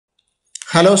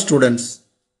Hello students,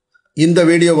 இந்த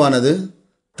வீடியோவானது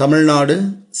தமிழ்நாடு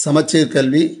சமச்சீர்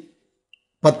கல்வி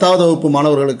 10வது வகுப்பு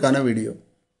மாணவர்களுக்கான வீடியோ.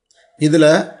 இதில்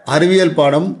அறிவியல்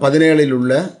பாடம் 17இல்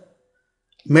உள்ள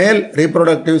மேல்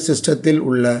ரீப்ரொடக்டிவ் சிஸ்டத்தில்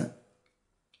உள்ள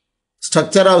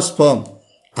ஸ்ட்ரக்சர் ஆஃப் ஸ்பெர்ம்,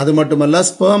 அது மட்டுமல்ல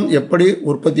ஸ்பெர்ம் எப்படி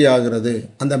உற்பத்தி ஆகிறது,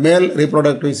 அந்த மேல்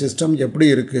ரீப்ரொடக்டிவ் சிஸ்டம் எப்படி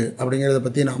இருக்குது அப்படிங்கிறத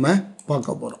பற்றி நாம்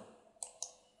பார்க்க போகிறோம்.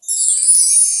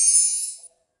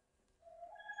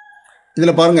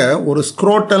 இதில் பாருங்கள், ஒரு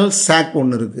ஸ்க்ரோட்டல் சாக்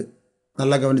ஒன்று இருக்குது,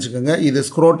 நல்லா கவனிச்சுக்கோங்க. இது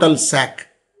ஸ்க்ரோட்டல் சாக்.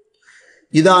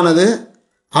 இதானது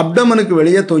அப்டமனுக்கு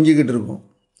வெளியே தொங்கிக்கிட்டு இருக்கும்.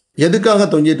 எதுக்காக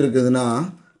தொங்கிட்டு இருக்குதுன்னா,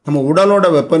 நம்ம உடலோட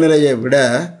வெப்பநிலையை விட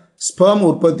ஸ்பெர்ம்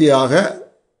உற்பத்தியாக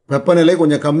வெப்பநிலை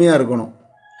கொஞ்சம் கம்மியாக இருக்கணும்.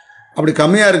 அப்படி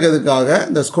கம்மியாக இருக்கிறதுக்காக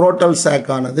இந்த ஸ்க்ரோட்டல் சாக்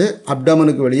ஆனது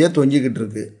அப்டமனுக்கு வெளியே தொங்கிக்கிட்டு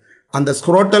இருக்கு. அந்த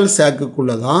ஸ்க்ரோட்டல்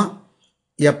சாக்குக்குள்ளே தான்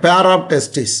எ பேர் ஆஃப்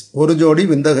டெஸ்டிஸ், ஒரு ஜோடி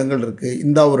விந்தகங்கள் இருக்குது.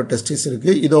 இந்த ஒரு டெஸ்டிஸ்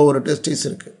இருக்குது, இதோ ஒரு டெஸ்டிஸ்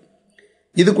இருக்குது.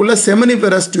 இதுக்குள்ளே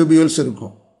செமினிஃபெரஸ் டியூபியூல்ஸ்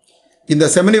இருக்கும். இந்த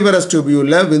செமினிஃபெரஸ்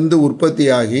டியூபியூலில் விந்து உற்பத்தி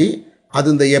ஆகி அது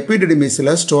இந்த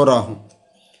எபிடிடிமிஸில் ஸ்டோர் ஆகும்.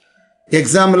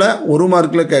 எக்ஸாமில் 1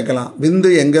 மார்க்கில் கேட்கலாம்,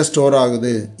 விந்து எங்கே ஸ்டோர்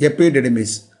ஆகுது,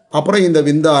 எபிடிடிமிஸ். அப்புறம் இந்த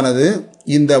விந்தானது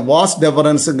இந்த வாஸ்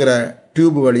டெஃபரன்ஸுங்கிற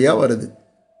டியூப் வழியாக வருது.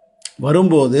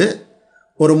 வரும்போது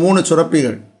ஒரு 3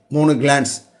 சுரப்பிகள், 3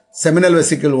 glands, seminal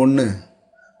vesicle 1,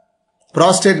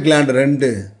 prostate gland 2,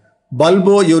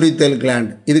 பல்போ யூரித்தல் gland,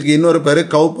 இதுக்கு இன்னொரு பேர்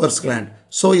கவுப்பர்ஸ் கிளாண்ட்.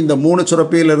 ஸோ இந்த 3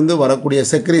 சுரப்பியிலிருந்து வரக்கூடிய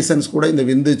செக்ரீசன்ஸ் கூட இந்த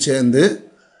விந்து சேர்ந்து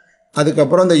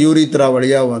அதுக்கப்புறம் இந்த யூரித்ரா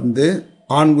வழியாக வந்து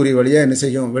ஆண்குறி வழியாக என்ன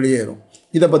செய்யும், வெளியேறும்.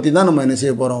 இதை பற்றி தான் நம்ம என்ன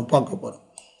செய்ய போகிறோம், பார்க்க போகிறோம்.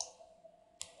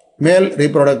 மேல்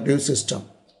reproductive system.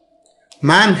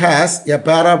 Man has a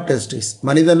pair of testis,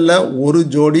 மனிதனில் ஒரு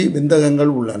ஜோடி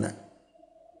விந்தகங்கள் உள்ளன.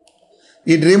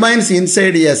 It remains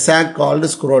inside a chalk called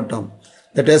scrotum.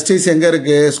 இந்த டெஸ்டிஸ் எங்கே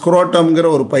இருக்குது, ஸ்க்ரோட்டம்ங்கிற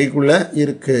ஒரு பைக்குள்ளே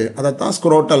இருக்குது. அதைத்தான்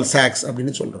ஸ்க்ரோட்டல் சாக்ஸ்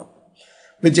அப்படின்னு சொல்கிறோம்.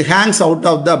 Which Hanks out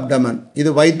of the abdomen. இது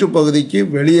வயிற்று பகுதிக்கு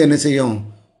வெளியே என்ன செய்யும்,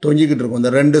 தொங்கிக்கிட்டு இருக்கும்.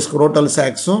 இந்த 2 ஸ்க்ரோட்டல்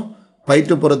சாக்ஸும்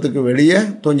வயிற்றுப்புறத்துக்கு வெளியே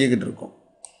தொங்கிக்கிட்டு இருக்கும்.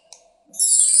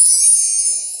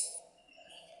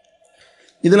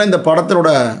 இதில் இந்த படத்தோட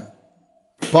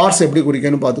பார்ட்ஸ் எப்படி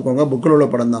குறிக்கணும்னு பார்த்துக்கோங்க. புக்கில் உள்ள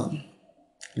படம் தான்.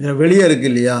 இதில் வெளியே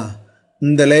இருக்குது இல்லையா,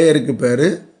 இந்த லேயருக்கு பேர்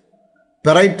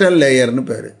பெரைட்டல் லேயர்னு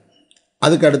பேர்.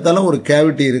 அதுக்கு அடுத்தாலும் ஒரு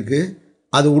கேவிட்டி இருக்குது,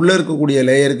 அது உள்ளே இருக்கக்கூடிய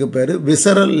லேயருக்கு பேர்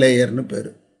விசரல் லேயர்னு பேர்.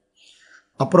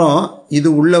 அப்புறம் இது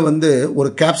உள்ளே வந்து ஒரு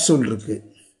கேப்சூல் இருக்குது.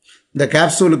 இந்த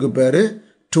கேப்சூலுக்கு பேர்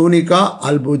டூனிகா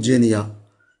அல்புஜினியா.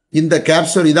 இந்த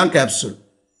கேப்சூல் இதான் கேப்சூல்.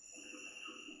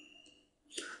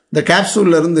 இந்த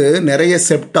கேப்சூல்லேருந்து நிறைய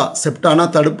செப்டானா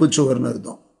தடுப்பு சுவர்னு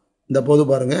அர்த்தம். இந்த போது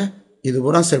பாருங்கள், இது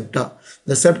பூரா செப்டா.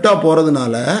 இந்த செப்டா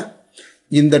போகிறதுனால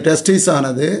இந்த டெஸ்டிஸ்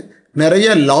ஆனது நிறைய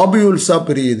லாபியூல்ஸாக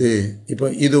பிரியுது. இப்போ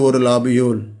இது ஒரு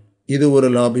லாபியூல், இது ஒரு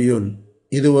லாபியூல்,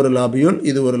 இது ஒரு லாபியூல்,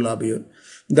 இது ஒரு லாபியூல்.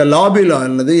 இந்த லாபியூல்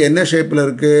ஆனது என்ன ஷேப்பில்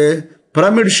இருக்குது,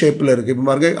 பிரமிட் ஷேப்பில் இருக்குது. இப்போ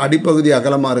பாருங்க, அடிப்பகுதி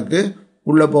அகலமாக இருக்குது,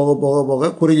 உள்ளே போக போக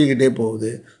போக குறுகிக்கிட்டே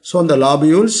போகுது. ஸோ இந்த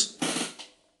லாபியூல்ஸ்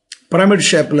பிரமிட்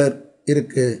ஷேப்பில்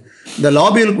இருக்குது. இந்த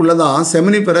லாபியூலுக்குள்ளே தான்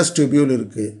செமினிஃபெரஸ் டியூபியூல்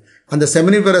இருக்குது. அந்த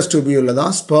செமினிஃபெரஸ் டியூபியூலில்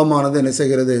தான் ஸ்பெர்ம் ஆனது என்ன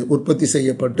செய்கிறது, உற்பத்தி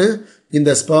செய்யப்பட்டு இந்த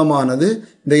ஸ்பெர்ம் ஆனது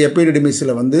இந்த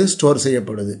எபிடிடிமிஸில் வந்து ஸ்டோர்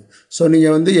செய்யப்படுது. ஸோ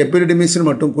நீங்கள் வந்து எபிடிடிமிஸ்ன்னு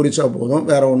மட்டும் குறித்தா போதும்,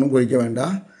 வேறு ஒன்றும் குறிக்க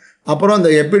வேண்டாம். அப்புறம் அந்த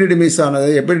எபிடிடிமிஸ்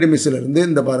ஆனது, எபிடிடிமிஸிலிருந்து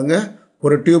இந்த பாருங்கள்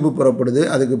ஒரு டியூப் புறப்படுது,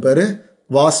 அதுக்கு பேர்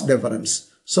வாஸ் டெஃபரன்ஸ்.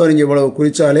 ஸோ நீங்கள் இவ்வளவு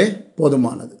குறித்தாலே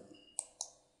போதுமானது.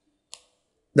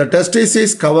 The testis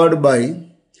is covered by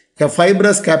a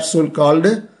fibrous capsule called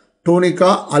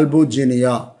tunica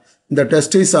albuginea. இந்த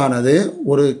டெஸ்டிஸ் ஆனது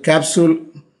ஒரு கேப்சூல்,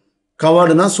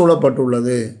 கவர்டுனா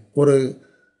சூழப்பட்டுள்ளது, ஒரு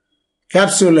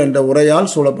கேப்சூல் என்ற உரையால்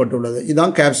சூழப்பட்டுள்ளது.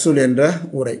 இதுதான் கேப்சூல் என்ற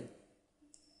உரை.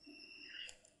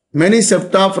 Many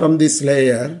septa from this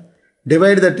layer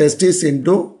divide the testis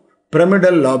into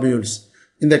pyramidal lobules.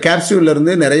 இந்த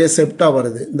கேப்சூல்லேருந்து நிறைய செப்டா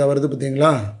வருது. இந்த வருது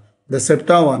பார்த்தீங்களா, இந்த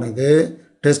செப்டாவானது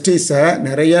டெஸ்டிஸை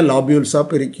நிறைய லாபியூல்ஸாக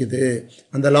பிரிக்குது.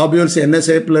 அந்த லாபியூல்ஸ் என்ன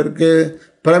ஷேப்பில் இருக்குது,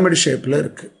 பிரமிட் ஷேப்பில்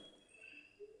இருக்குது.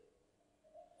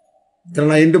 இதில்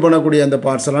நான் இண்டு பண்ணக்கூடிய அந்த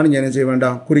பார்ட்ஸ் எல்லாம் நீங்கள் என்ன செய்ய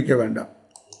வேண்டாம், குறிக்க வேண்டாம்.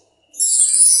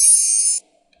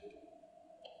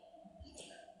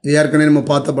 இது ஏற்கனவே நம்ம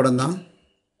பார்த்த படம் தான்.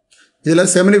 இதில்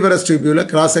செமினிஃபெரஸ் டியூபியூவில்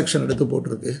கிராஸ் செக்ஷன் எடுத்து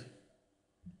போட்டிருக்கு.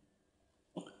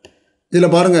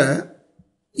 இதில் பாருங்கள்,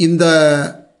 இந்த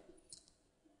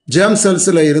ஜெர்ம்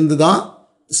செல்ஸில் இருந்து தான்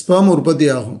ஸ்பெர்ம் உற்பத்தி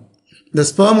ஆகும். இந்த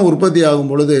ஸ்பெர்ம் உற்பத்தி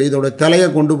ஆகும் பொழுது இதோட தலையை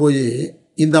கொண்டு போய்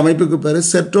இந்த அமைப்புக்கு பேர்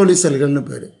செட்டோலி செல்கள்னு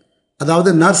பேர், அதாவது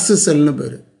நர்ஸு செல்னு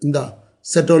பேர். இந்த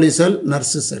செட்டோலி செல்,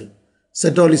 நர்ஸு செல்,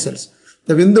 செட்டோலி செல்ஸ்.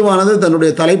 இந்த விந்துவானது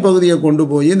தன்னுடைய தலைப்பகுதியை கொண்டு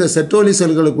போய் இந்த செட்டோலி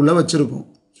செல்களுக்குள்ளே வச்சுருக்கும்.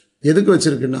 எதுக்கு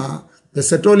வச்சுருக்குன்னா, இந்த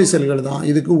செட்டோலி செல்கள் தான்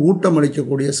இதுக்கு ஊட்டம்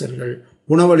அளிக்கக்கூடிய செல்கள்,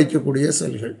 உணவளிக்கக்கூடிய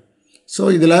செல்கள். ஸோ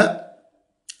இதில்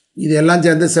இது எல்லாம்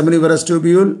சேர்ந்து seminiferous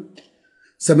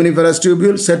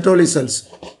tubule, Sertoli cells.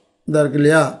 இதா இருக்கு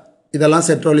இல்லையா, இதெல்லாம்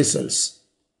Sertoli cells.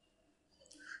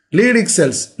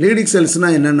 Leadic cellsனா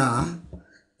என்னன்னா,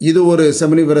 இது ஒரு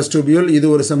seminiferous tubule, இது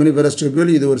ஒரு seminiferous tubule,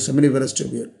 இது ஒரு seminiferous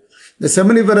tubule. இந்த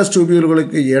seminiferous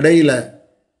tubuleகளுக்கு இடையில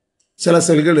சில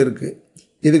செல்கள் இருக்கு.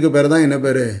 இதுக்கு பேர் தான் என்ன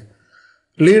பேரு,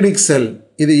 leadic cell.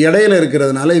 இது இடையில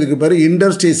இருக்கிறதுனால இதுக்கு பேர்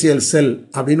interstitial cell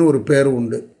அப்படின்னு ஒரு பேர்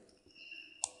உண்டு.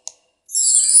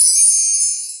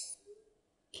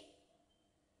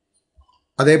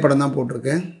 அதே படம் தான்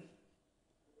போட்டிருக்கேன்.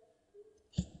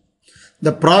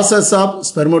 The process of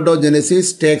spermatogenesis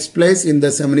takes place in the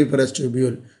seminiferous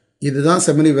tubule. இதுதான்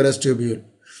seminiferous tubule.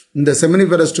 இந்த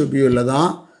seminiferous tubuleல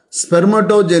தான்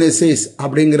spermatogenesis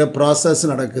அப்படிங்கிற process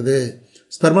நடக்குது.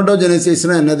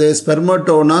 Spermatogenesisனா என்னது?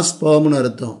 Spermatona spermனு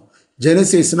அர்த்தம்,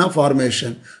 genesisனா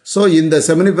formation. ஸோ இந்த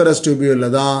seminiferous tubuleல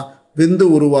தான் விந்து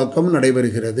உருவாக்கம்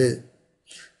நடைபெறுகிறது.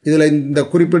 இதில் இந்த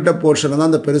குறிப்பிட்ட போர்ஷனை தான்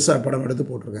இந்த பெருசாக படம் எடுத்து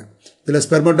போட்டிருக்கேன். இதில்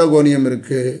ஸ்பெர்மட்டோகோனியம்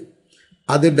இருக்குது,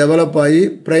 அது டெவலப் ஆகி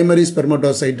பிரைமரி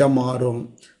ஸ்பெர்மட்டோசைட்டாக மாறும்,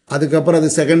 அதுக்கப்புறம் அது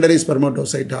செகண்டரி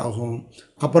ஸ்பெர்மட்டோசைட் ஆகும்,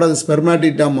 அப்புறம் அது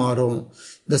ஸ்பெர்மாட்டிட்டாக மாறும்.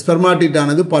 இந்த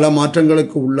ஸ்பெர்மாட்டிட்டானது பல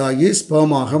மாற்றங்களுக்கு உள்ளாகி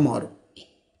ஸ்பெர்மாக மாறும்.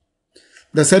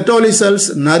 The Sertoli cells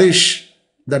nourish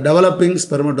the developing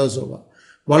spermatozoa.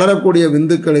 வளரக்கூடிய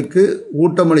விந்துக்களுக்கு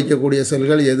ஊட்டமளிக்கக்கூடிய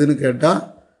செல்கள் எதுன்னு கேட்டால்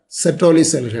Sertoli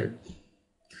செல்கள்.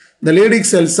 The Leadic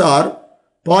cells are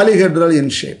polyhedral in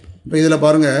shape. இப்போ இதில்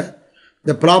பாருங்கள்,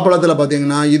 இந்த பலாப்பழத்தில்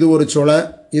பார்த்தீங்கன்னா இது ஒரு சொலை,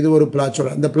 இது ஒரு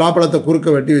பலாச்சொலை. இந்த பலாப்பழத்தை குறுக்க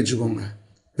வெட்டி வச்சுக்கோங்க.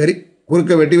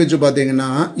 குறுக்க வெட்டி வச்சு பார்த்தீங்கன்னா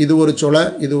இது ஒரு சொலை,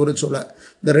 இது ஒரு சொலை.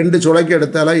 இந்த ரெண்டு சொலைக்கு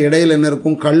எடுத்தால இடையில் என்ன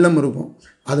இருக்கும்? கள்ளம் இருக்கும்.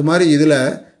 அது மாதிரி இதில்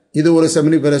இது ஒரு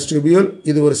seminiferous tubule,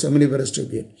 இது ஒரு seminiferous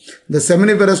tubule. இந்த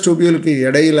seminiferous tubuleக்கு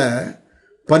இடையில்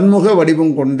பன்முக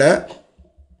வடிவம் கொண்ட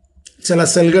சில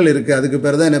செல்கள் இருக்குது. அதுக்கு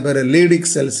பேர் தான் என்ன பேர்? Leadic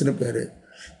cellsனு பேர்.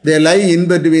 They lie in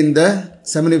between the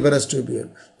seminiferous tubule.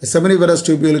 The seminiferous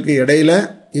tubuleக்கு இடையில்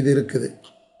இது இருக்குது.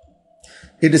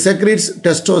 It secretes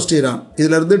testosterone.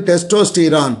 இதிலிருந்து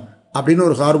testosterone அப்படின்னு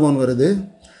ஒரு ஹார்மோன் வருது.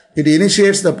 It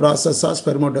initiates the process of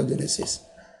spermatogenesis.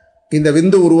 இந்த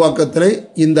விந்து உருவாக்கத்தில்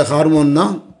இந்த ஹார்மோன்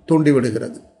தான்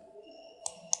தூண்டிவிடுகிறது.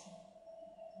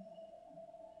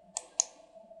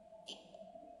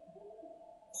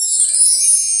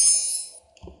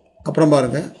 அப்புறம்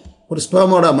பாருங்க, ஒரு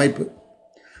ஸ்பெர்மோட அமைப்பு.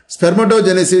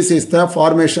 Spermatogenesis is the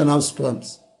formation of sperms.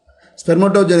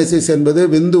 Spermatogenesis என்பது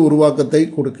விந்து உருவாக்கத்தை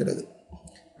கொடுக்கிறது.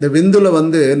 இந்த விந்துல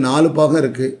 4 பாகம்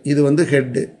இருக்கு. இது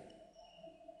ஹெட்டு.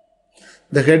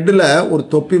 இந்த ஹெட்டில் ஒரு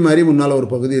தொப்பி மாதிரி முன்னால் ஒரு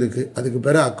பகுதி இருக்குது, அதுக்கு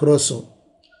பேர் அக்ரோசோம்.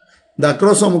 இந்த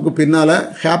அக்ரோசோமுக்கு பின்னால்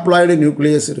ஹேப்ளாய்டு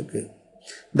நியூக்ளியஸ் இருக்குது.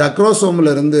 இந்த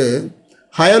அக்ரோசோமிலிருந்து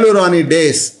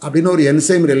ஹயலுரானிடேஸ் அப்படின்னு ஒரு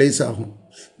என்சைம் ரிலீஸ் ஆகும்.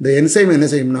 இந்த என்சைம் என்ன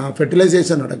செய்யும்னா,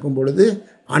 ஃபெர்டிலைசேஷன் நடக்கும் பொழுது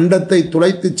அண்டத்தை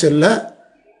துளைத்து செல்ல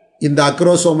இந்த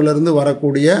அக்ரோசோமிலிருந்து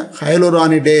வரக்கூடிய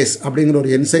ஹயலுரானிடேஸ் அப்படிங்கிற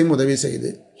ஒரு என்சைம் உதவி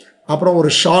செய்யுது. அப்புறம் ஒரு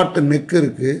ஷார்ட் நெக்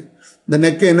இருக்குது. இந்த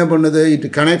நெக்கு என்ன பண்ணுது? It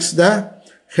connects the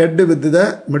head with the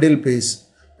middle piece.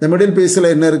 இந்த மிடில் பீஸில்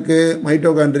என்ன இருக்குது?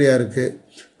 மைட்டோகாண்ட்ரியா இருக்குது.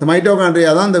 இந்த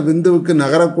மைட்டோகாண்ட்ரியா தான் இந்த விந்துவுக்கு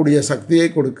நகரக்கூடிய சக்தியை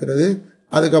கொடுக்கிறது.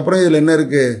 அதுக்கப்புறம் இதில் என்ன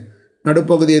இருக்குது?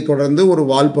 நடுப்பகுதியை தொடர்ந்து ஒரு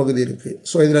வால் பகுதி இருக்குது.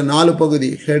 ஸோ இதில் 4 பகுதி: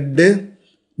 head,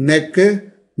 neck,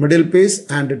 middle peace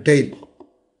and tail.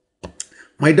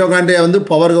 Mitochondria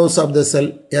power house of the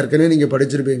செல். ஏற்கனவே நீங்கள்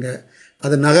படிச்சிருப்பீங்க.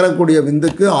 அது நகரக்கூடிய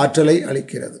விந்துக்கு ஆற்றலை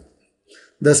அளிக்கிறது.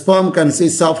 த ஸ்பெர்ம்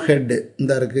கன்சிஸ்ட் ஆஃப் ஹெட்.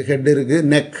 இந்த இருக்குது, ஹெட் இருக்குது,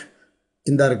 நெக்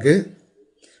இந்த இருக்குது,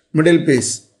 மிடில்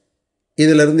பீஸ்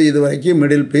இதிலிருந்து இது வரைக்கும்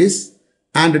மிடில் பீஸ்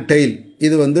அண்ட் டெயில்.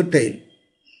 இது டெயில்.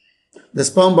 இந்த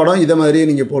ஸ்பெர்ம் படம் இதை மாதிரியே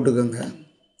நீங்கள் போட்டுக்கோங்க.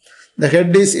 The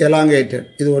head is elongated.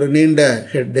 இது ஒரு நீண்ட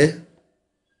head.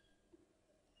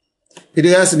 It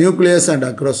has nucleus and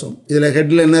acrosome. இதில்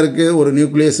ஹெட்டில் என்ன இருக்குது? ஒரு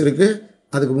நியூக்ளியஸ் இருக்குது.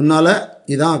 அதுக்கு முன்னால்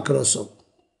இதான் acrosome.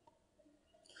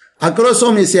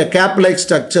 Acrosome is a cap-like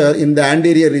structure in the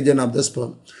anterior region of the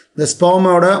sperm. இந்த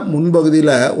ஸ்பெர்மோட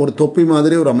முன்பகுதியில் ஒரு தொப்பி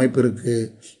மாதிரி ஒரு அமைப்பு இருக்குது.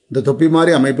 இந்த தொப்பி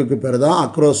மாதிரி அமைப்புக்கு பேர் தான்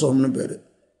அக்ரோசோம்னு பேர்.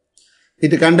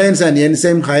 It contains and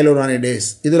enzyme ஹயலுரானிடேஸ்.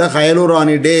 இதில்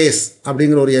ஹயலுரானிடேஸ்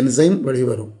அப்படிங்கிற ஒரு என்சைம்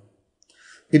வெளிவரும்.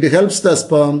 It helps the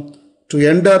sperm to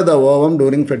enter the ovum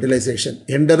touring fertilisation.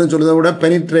 என்டர்னு சொல்கிறத விட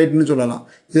பெனிட்ரேட்னு சொல்லலாம்.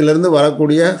 இதிலிருந்து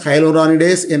வரக்கூடிய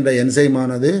ஹயலுரானிடேஸ் என்ற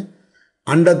என்சைமானது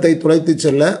அண்டத்தை துளைத்து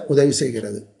செல்ல உதவி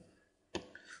செய்கிறது.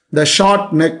 The short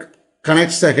neck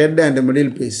connects the head and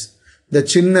middle piece. இந்த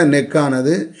சின்ன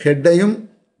நெக்கானது ஹெட்டையும்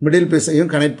மிடில் பீஸையும்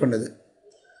கனெக்ட் பண்ணுது.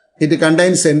 இது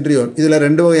கண்டைன்ஸ் சென்ட்ரியோல். இதில்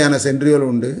 2 வகையான சென்ட்ரியோல்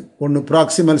உண்டு. ஒன்று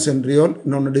ப்ராக்சிமல் சென்ட்ரியோல்,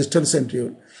 இன்னொன்று டிஸ்டல்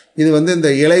சென்ட்ரியோல். இது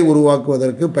இந்த இலை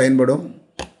உருவாக்குவதற்கு பயன்படும்.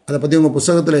 அதை பற்றி உங்கள்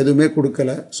புத்தகத்தில் எதுவுமே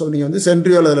கொடுக்கல. ஸோ நீங்கள்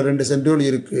சென்ட்ரியோல், அதில் 2 சென்ட்ரியோல்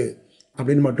இருக்குது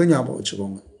அப்படின்னு மட்டும் ஞாபகம்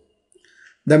வச்சுக்கோங்க.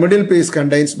 The middle piece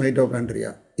contains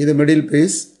mitochondria. இது மிடில்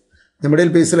பீஸ். இந்த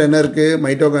மிடில் பீஸில் என்ன இருக்குது?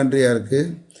 மைட்டோகாண்ட்ரியா இருக்குது.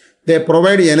 தே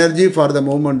provide energy for the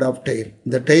movement of tail.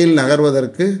 இந்த டெயில்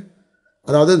நகர்வதற்கு,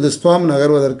 அதாவது இந்த ஸ்பெர்ம்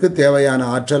நகர்வதற்கு தேவையான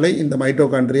ஆற்றலை இந்த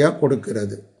மைட்டோகாண்ட்ரியா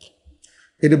கொடுக்கிறது.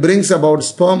 It brings about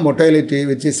sperm motility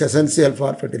which is essential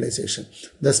for fertilization.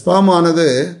 இந்த ஸ்பெர்ம் ஆனது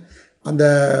அந்த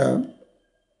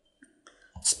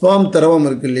ஸ்பெர்ம் திரவம்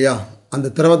இருக்கு இல்லையா, அந்த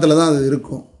திரவத்தில் தான் அது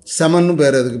இருக்கும். செமன்னு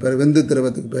பேர், அதுக்கு பேர் விந்து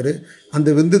திரவத்துக்கு பேர். அந்த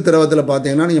விந்து திரவத்தில்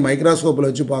பார்த்தீங்கன்னா நீங்கள் மைக்ரோஸ்கோப்பில்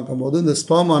வச்சு பார்க்கும்போது இந்த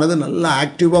ஸ்பெர்ம் ஆனது நல்லா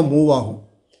ஆக்டிவாக மூவ் ஆகும்.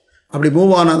 அப்படி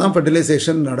மூவ் ஆனால் தான்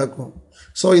ஃபெர்டிலைசேஷன் நடக்கும்.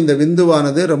 ஸோ இந்த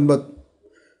விந்துவானது ரொம்ப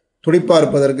துடிப்பாக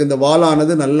இருப்பதற்கு, இந்த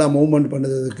வாலானது நல்லா மூவ்மெண்ட்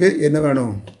பண்ணுறதுக்கு என்ன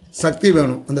வேணும்? சக்தி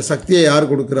வேணும். அந்த சக்தியை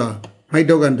யார் கொடுக்குறா?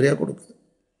 மைட்டோகாண்ட்ரியா கொடுக்குது.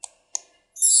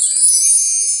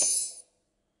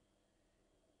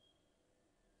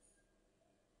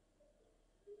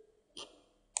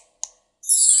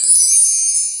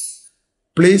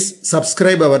 Please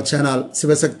subscribe our channel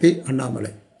Sivasakthi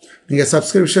Annamalai. நீங்கள்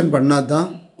சப்ஸ்கிரிப்ஷன் பண்ணால் தான்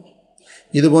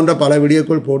இது போன்ற பல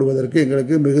வீடியோக்கள் போடுவதற்கு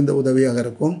எங்களுக்கு மிகுந்த உதவியாக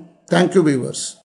இருக்கும். Thank you viewers.